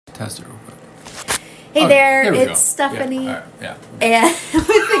test it real quick. Hey there, it's go. Stephanie, Yeah. and with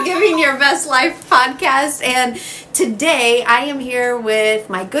the Giving Your Best Life podcast, and today I am here with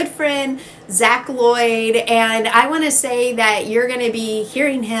my good friend, Llyoyd, and I want to say that you're going to be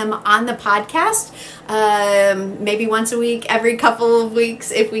hearing him on the podcast, maybe once a week, every couple of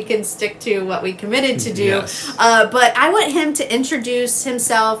weeks, if we can stick to what we committed to do. Yes. But I want him to introduce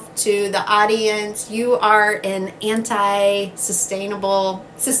himself to the audience. You are an sustainable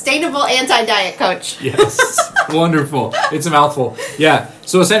anti-diet coach. Yes. Wonderful. It's a mouthful. Yeah.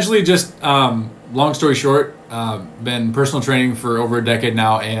 So essentially just, long story short, been personal training for over a decade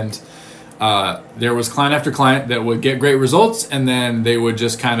now, and there was client after client that would get great results, and then they would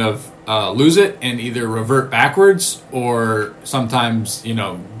just kind of lose it and either revert backwards or sometimes,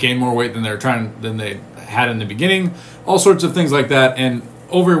 gain more weight than they had in the beginning, all sorts of things like that. And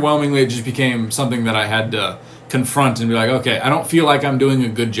overwhelmingly, it just became something that I had to confront and be like, okay, I don't feel like I'm doing a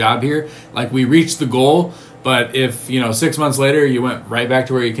good job here. Like, we reached the goal, but if 6 months later you went right back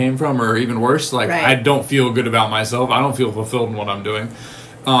to where you came from, or even worse, right. I don't feel good about myself. I don't feel fulfilled in what I'm doing.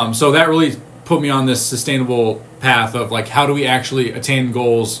 So that really put me on this sustainable path of like, how do we actually attain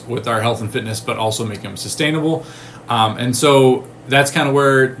goals with our health and fitness, but also make them sustainable? And so that's kind of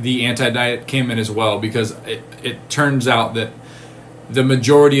where the anti-diet came in as well, because it turns out that the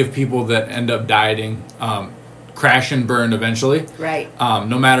majority of people that end up dieting crash and burn eventually. Right.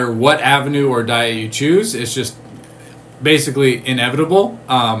 No matter what avenue or diet you choose, it's just basically inevitable.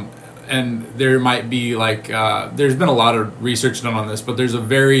 And there might be there's been a lot of research done on this, but there's a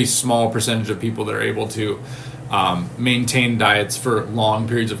very small percentage of people that are able to maintain diets for long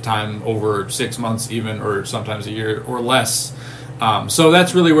periods of time, over 6 months even, or sometimes a year or less. So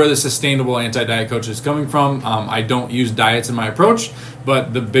that's really where the sustainable anti-diet coach is coming from. I don't use diets in my approach,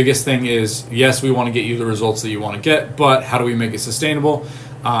 but the biggest thing is, yes, we want to get you the results that you want to get, but how do we make it sustainable?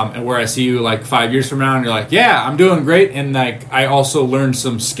 And where I see you 5 years from now and you're like, yeah, I'm doing great. And I also learned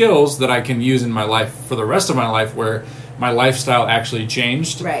some skills that I can use in my life for the rest of my life, where my lifestyle actually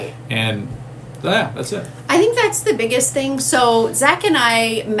changed. Right. And yeah, that's it. I think that's the biggest thing. So Zach and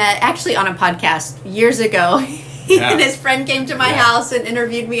I met actually on a podcast years ago. He and his friend came to my house and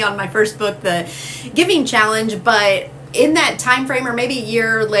interviewed me on my first book, The Giving Challenge. But in that time frame, or maybe a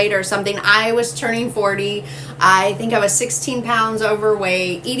year later or something, I was turning 40. I think I was 16 pounds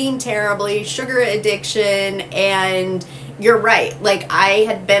overweight, eating terribly, sugar addiction, and you're right. I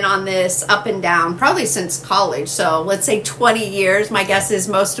had been on this up and down probably since college. So let's say 20 years. My guess is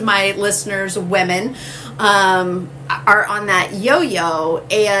most of my listeners, women, are on that yo-yo.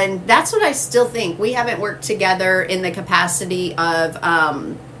 And that's what I still think. We haven't worked together in the capacity of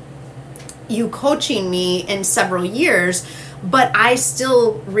you coaching me in several years, but I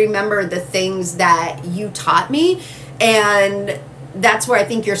still remember the things that you taught me. And that's where I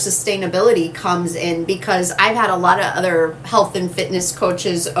think your sustainability comes in, because I've had a lot of other health and fitness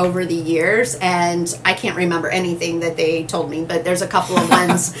coaches over the years, and I can't remember anything that they told me, but there's a couple of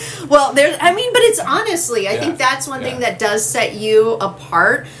ones. But it's honestly, I think that's one thing that does set you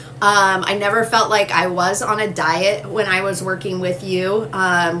apart. I never felt like I was on a diet when I was working with you,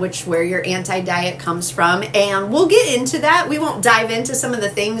 where your anti-diet comes from. And we'll get into that. We won't dive into some of the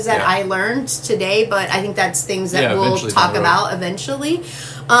things that I learned today, but I think that's things that we'll talk about eventually.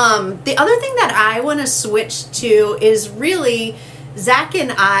 The other thing that I want to switch to is really Zach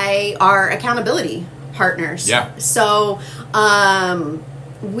and I are accountability partners. Yeah. So,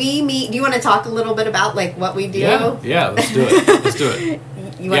 we meet. Do you want to talk a little bit about what we do? Yeah, let's do it.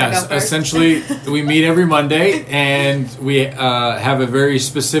 You want to go first? Essentially, we meet every Monday, and we have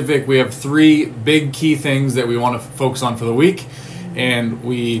we have 3 big key things that we want to focus on for the week. And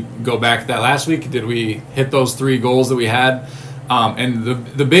we go back that last week. Did we hit those 3 goals that we had? And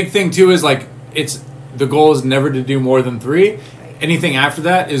the big thing too is the goal is never to do more than 3. Anything after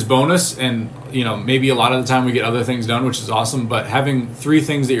that is bonus, and maybe a lot of the time we get other things done, which is awesome. But having 3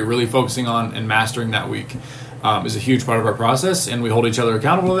 things that you're really focusing on and mastering that week is a huge part of our process, and we hold each other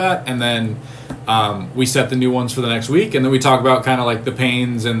accountable to that. And then we set the new ones for the next week, and then we talk about kind of the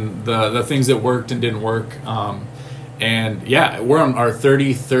pains and the things that worked and didn't work. And we're on our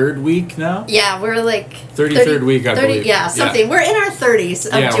 33rd week now. Yeah, we're 33rd week, I believe. Yeah, something. We're in our 30s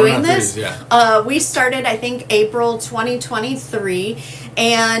of doing this. 30s, we started, I think, April 2023,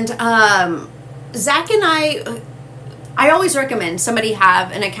 and Zach and I always recommend somebody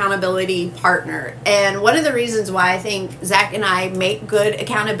have an accountability partner. And one of the reasons why I think Zach and I make good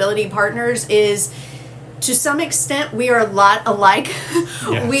accountability partners is to some extent, we are a lot alike.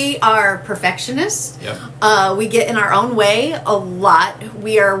 Yeah. We are perfectionists. Yep. We get in our own way a lot.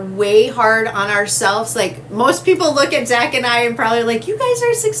 We are way hard on ourselves. Like, most people look at Zach and I and probably like, you guys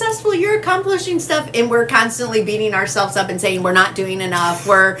are successful. You're accomplishing stuff. And we're constantly beating ourselves up and saying we're not doing enough.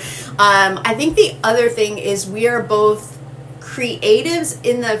 I think the other thing is we are both creatives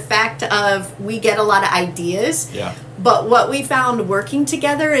in the fact of we get a lot of ideas. Yeah. But what we found working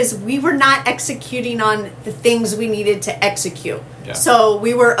together is we were not executing on the things we needed to execute. Yeah. So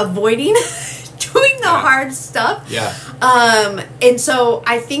we were avoiding doing the hard stuff. Yeah. And so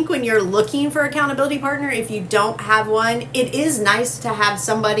I think when you're looking for accountability partner, if you don't have one, it is nice to have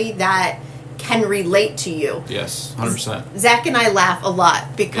somebody that can relate to you. Yes, 100%. Zach and I laugh a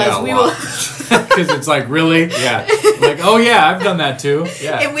lot because we will... Because it's like, really? Yeah. Like, oh yeah, I've done that too.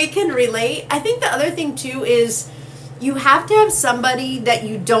 Yeah. And we can relate. I think the other thing too is you have to have somebody that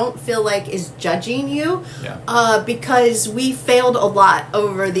you don't feel like is judging you. Yeah. Because we failed a lot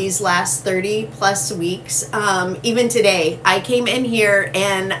over these last 30 plus weeks. Even today, I came in here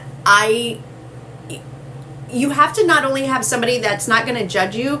and you have to not only have somebody that's not going to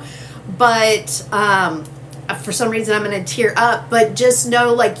judge you, but for some reason I'm going to tear up, but just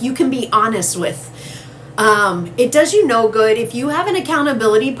know, like, you can be honest with. It does you no good if you have an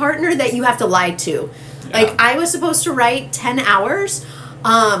accountability partner that you have to lie to. Yeah. Like, I was supposed to write 10 hours.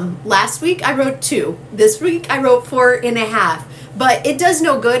 Last week I wrote 2. This week I wrote 4.5. But it does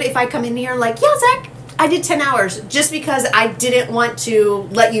no good if I come in here like, yeah, Zach, I did 10 hours just because I didn't want to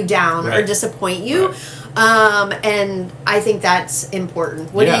let you down or disappoint you. Right. And I think that's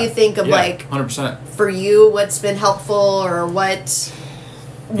important. What do you think of, like, 100%. For you, what's been helpful, or what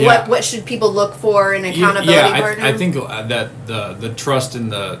should people look for in accountability partner? I think that the trust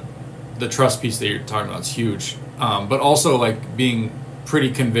and the trust piece that you're talking about is huge. But also, like, being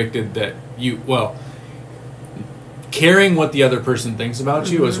pretty convicted that caring what the other person thinks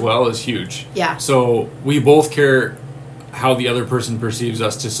about you as well is huge. Yeah. So we both care how the other person perceives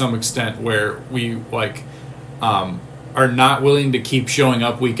us to some extent, where we are not willing to keep showing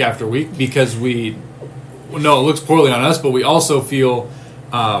up week after week because we know it looks poorly on us, but we also feel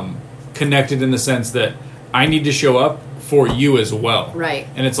connected in the sense that I need to show up for you as well. Right.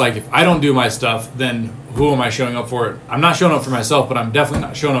 And it's like, if I don't do my stuff, then who am I showing up for? I'm not showing up for myself, but I'm definitely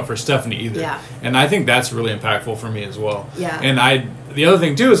not showing up for Stephanie either. Yeah. And I think that's really impactful for me as well. Yeah. And the other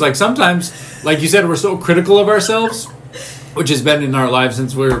thing too is, like, sometimes, like you said, we're so critical of ourselves, which has been in our lives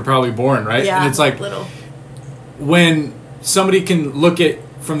since we were probably born, right? Yeah. And it's like, when somebody can look at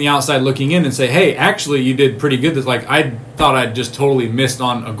from the outside looking in and say, hey, actually you did pretty good. That's like, I thought I'd just totally missed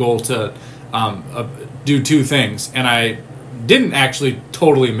on a goal to do 2 things, and I didn't actually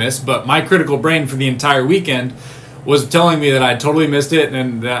totally miss, but my critical brain for the entire weekend was telling me that I totally missed it,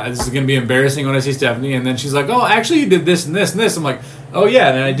 and that this is going to be embarrassing when I see Stephanie. And then she's like, oh, actually you did this and this and this. I'm like, oh yeah,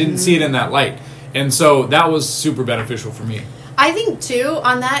 and I didn't see it in that light. And so that was super beneficial for me. I think too,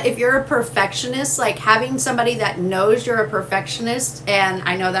 on that, if you're a perfectionist, like, having somebody that knows you're a perfectionist, and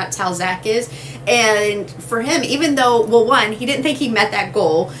I know that's how Zach is, and for him, even though, well, one, he didn't think he met that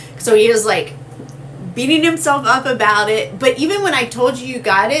goal, so he was like beating himself up about it. But even when I told you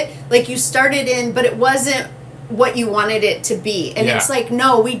got it, like, you started in, but it wasn't what you wanted it to be. And it's like,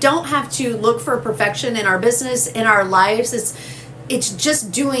 no, we don't have to look for perfection in our business, in our lives. It's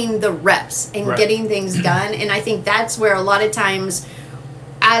just doing the reps and getting things done. And I think that's where a lot of times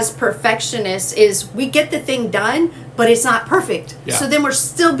as perfectionists is we get the thing done, but it's not perfect. Yeah. So then we're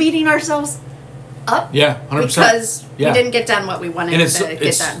still beating ourselves up. Yeah, 100%. Because we didn't get done what we wanted to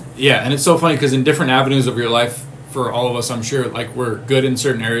get done. Yeah, and it's so funny because in different avenues of your life, for all of us, I'm sure, like, we're good in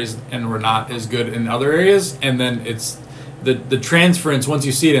certain areas and we're not as good in other areas. And then it's the transference, once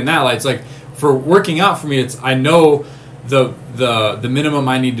you see it in that light, it's like, for working out for me, it's, I know the minimum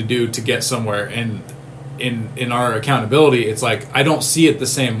I need to do to get somewhere, and in our accountability, it's like I don't see it the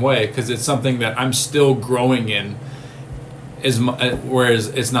same way because it's something that I'm still growing in, whereas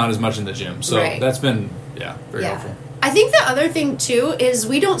it's not as much in the gym. So that's been very helpful. I think the other thing too is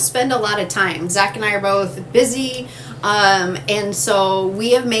we don't spend a lot of time. Zach and I are both busy. And so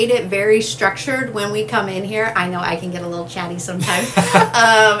we have made it very structured when we come in here. I know I can get a little chatty sometimes.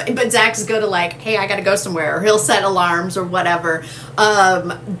 But Zach's good to, like, hey, I got to go somewhere, or he'll set alarms or whatever.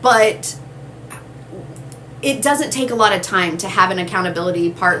 But it doesn't take a lot of time to have an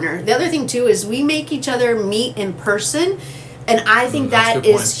accountability partner. The other thing too is we make each other meet in person. And I think that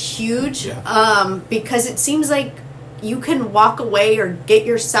is huge, because it seems like you can walk away or get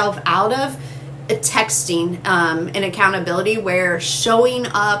yourself out of texting and accountability, where showing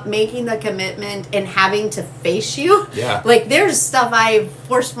up, making the commitment, and having to face you. Yeah. Like, there's stuff I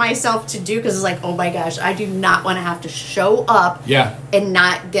forced myself to do because it's like, oh my gosh, I do not want to have to show up and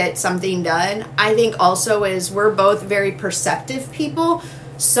not get something done. I think also is we're both very perceptive people.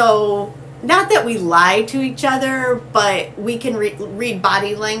 So, not that we lie to each other, but we can read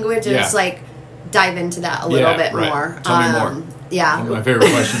body language, and it's like, dive into that a little bit more. Tell me more. Yeah. One of my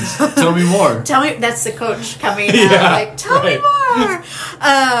favorite questions. Tell me more. Tell me, that's the coach coming out, like, tell me more.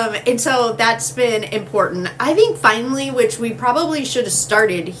 And so that's been important. I think finally, which we probably should have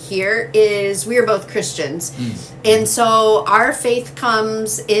started here, is we are both Christians. And so our faith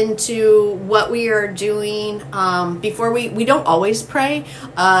comes into what we are doing before we don't always pray.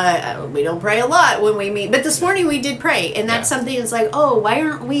 We don't pray a lot when we meet. But this morning we did pray. And that's something that's like, oh, why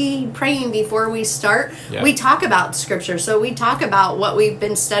aren't we praying before we start? Yeah. We talk about scripture. So we talk about what we've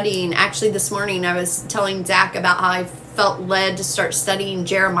been studying. Actually, this morning I was telling Zach about how I felt led to start studying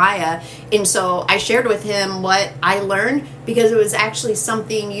Jeremiah, and so I shared with him what I learned, because it was actually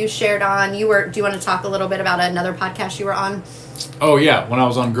something you shared on. Do you want to talk a little bit about another podcast you were on? Oh yeah, when I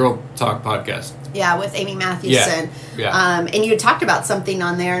was on Girl Talk podcast. Yeah, with Amy Matthewson. Yeah. And you had talked about something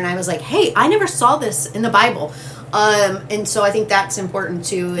on there, and I was like, hey, I never saw this in the Bible. And so I think that's important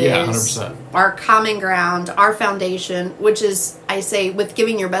too, is 100%. Our common ground, our foundation, which is, I say, with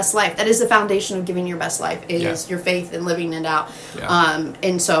giving your best life. That is the foundation of giving your best life, is your faith and living it out. Yeah.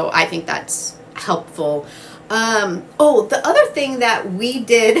 And so I think that's helpful. The other thing that we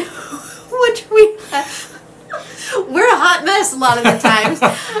did, which we're a hot mess a lot of the times.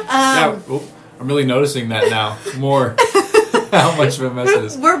 I'm really noticing that now more, how much of a mess it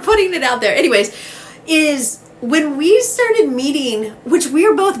is. We're putting it out there. Anyways, is when we started meeting, which we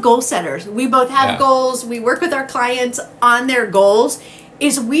are both goal setters, we both have goals, we work with our clients on their goals,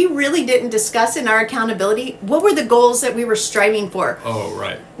 is we really didn't discuss in our accountability what were the goals that we were striving for. Oh,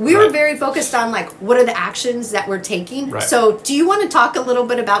 right. We were very focused on, like, what are the actions that we're taking. Right. So do you want to talk a little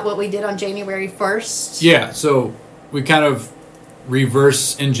bit about what we did on January 1st? Yeah, so we kind of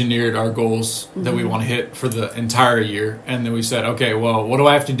reverse engineered our goals that we want to hit for the entire year, and then we said, okay, well, what do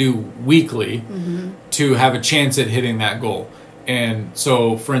I have to do weekly to have a chance at hitting that goal? And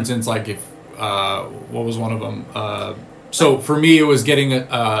so, for instance, like, if what was one of them? So for me, it was getting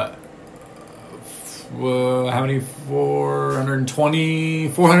how many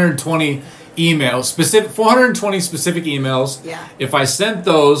 420 emails, 420 specific emails. Yeah. If I sent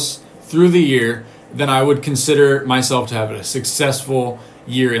those through the year, then I would consider myself to have a successful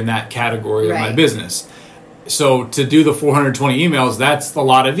year in that category of my business. So to do the 420 emails, that's a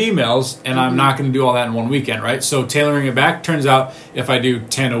lot of emails, and I'm not going to do all that in one weekend, right? So tailoring it back, turns out if I do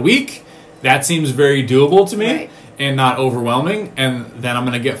 10 a week, that seems very doable to me and not overwhelming, and then I'm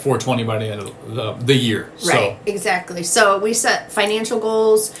going to get 420 by the end of the year. Right, exactly. So we set financial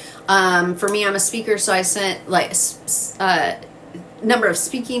goals. For me, I'm a speaker, so I set number of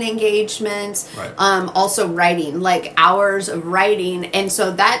speaking engagements, also writing, like hours of writing. And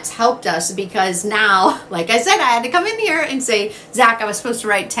so that's helped us, because now, like I said, I had to come in here and say, Zach, I was supposed to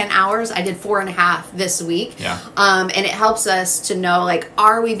write 10 hours. I did 4.5 this week. Yeah. And it helps us to know, like,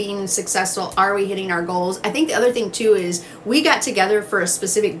 are we being successful? Are we hitting our goals? I think the other thing too is we got together for a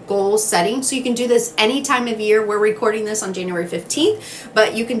specific goal setting. So you can do this any time of year. We're recording this on January 15th,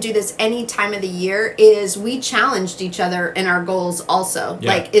 but you can do this any time of the year. Is we challenged each other in our goals also.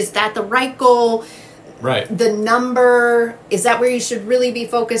 Like, is that the right goal? Right. The number, is that where you should really be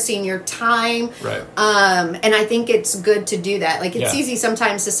focusing your time? Right. And I think it's good to do that. Like, it's easy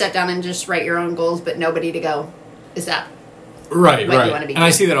sometimes to sit down and just write your own goals, but nobody to go, is that right? what you want to be and doing? I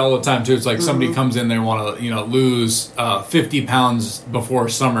see that all the time too. It's like somebody comes in, they want to, lose 50 pounds before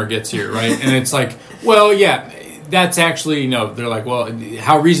summer gets here, right? And it's like, well, yeah, that's actually, they're like, well,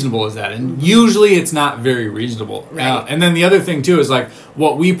 how reasonable is that? And usually it's not very reasonable. Right. And then the other thing too is, like,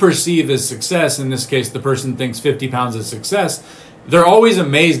 what we perceive as success, in this case, the person thinks 50 pounds is success. They're always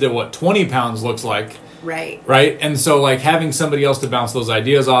amazed at what 20 pounds looks like. Right. Right. And so, like, having somebody else to bounce those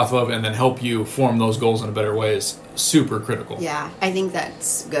ideas off of and then help you form those goals in a better way is super critical. Yeah, I think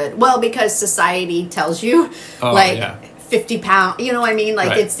that's good. Well, because society tells you, 50 pounds, you know what I mean?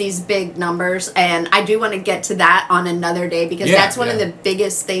 Like, it's these big numbers. And I do want to get to that on another day, because that's one of the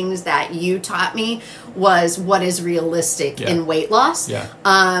biggest things that you taught me, was what is realistic in weight loss. Yeah.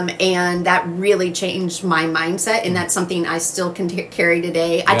 And that really changed my mindset. And that's something I still can carry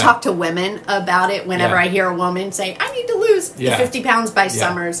today. I talk to women about it whenever I hear a woman say, I need to lose 50 pounds by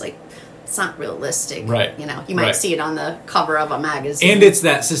summer. It's like, it's not realistic. Right. You might see it on the cover of a magazine. And it's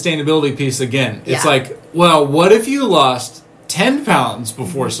that sustainability piece again. It's like, well, what if you lost 10 pounds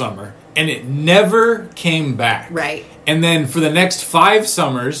before summer? and it never came back. Right. And then for the next 5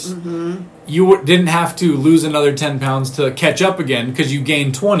 summers, you didn't have to lose another 10 pounds to catch up again because you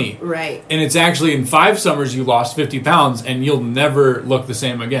gained 20. Right. And it's actually in 5 summers you lost 50 pounds and you'll never look the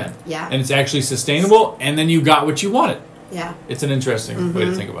same again. Yeah. And it's actually sustainable, and then you got what you wanted. Yeah. It's an interesting way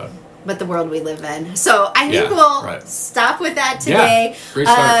to think about it. But the world we live in. So I think we'll stop with that today. Yeah, great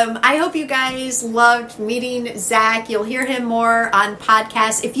start. I hope you guys loved meeting Zach. You'll hear him more on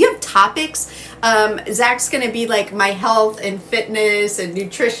podcasts. If you have topics, Zach's going to be like my health and fitness and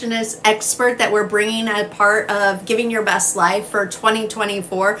nutritionist expert that we're bringing a part of Giving Your Best Life for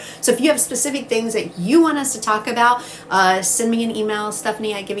 2024. So if you have specific things that you want us to talk about, send me an email,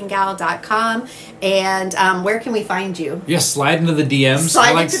 stephanie@givinggal.com. And where can we find you? Yeah, slide into the DMs. Slide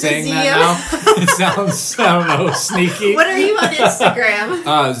I like into the saying DM. that now. It sounds, I don't know, sneaky. What are you on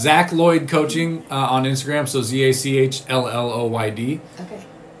Instagram? Zach Llyoyd Coaching on Instagram, so ZACHLLOYD. Okay.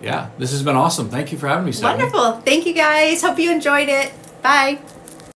 Yeah, this has been awesome. Thank you for having me, Stephanie. Wonderful. Thank you guys. Hope you enjoyed it. Bye.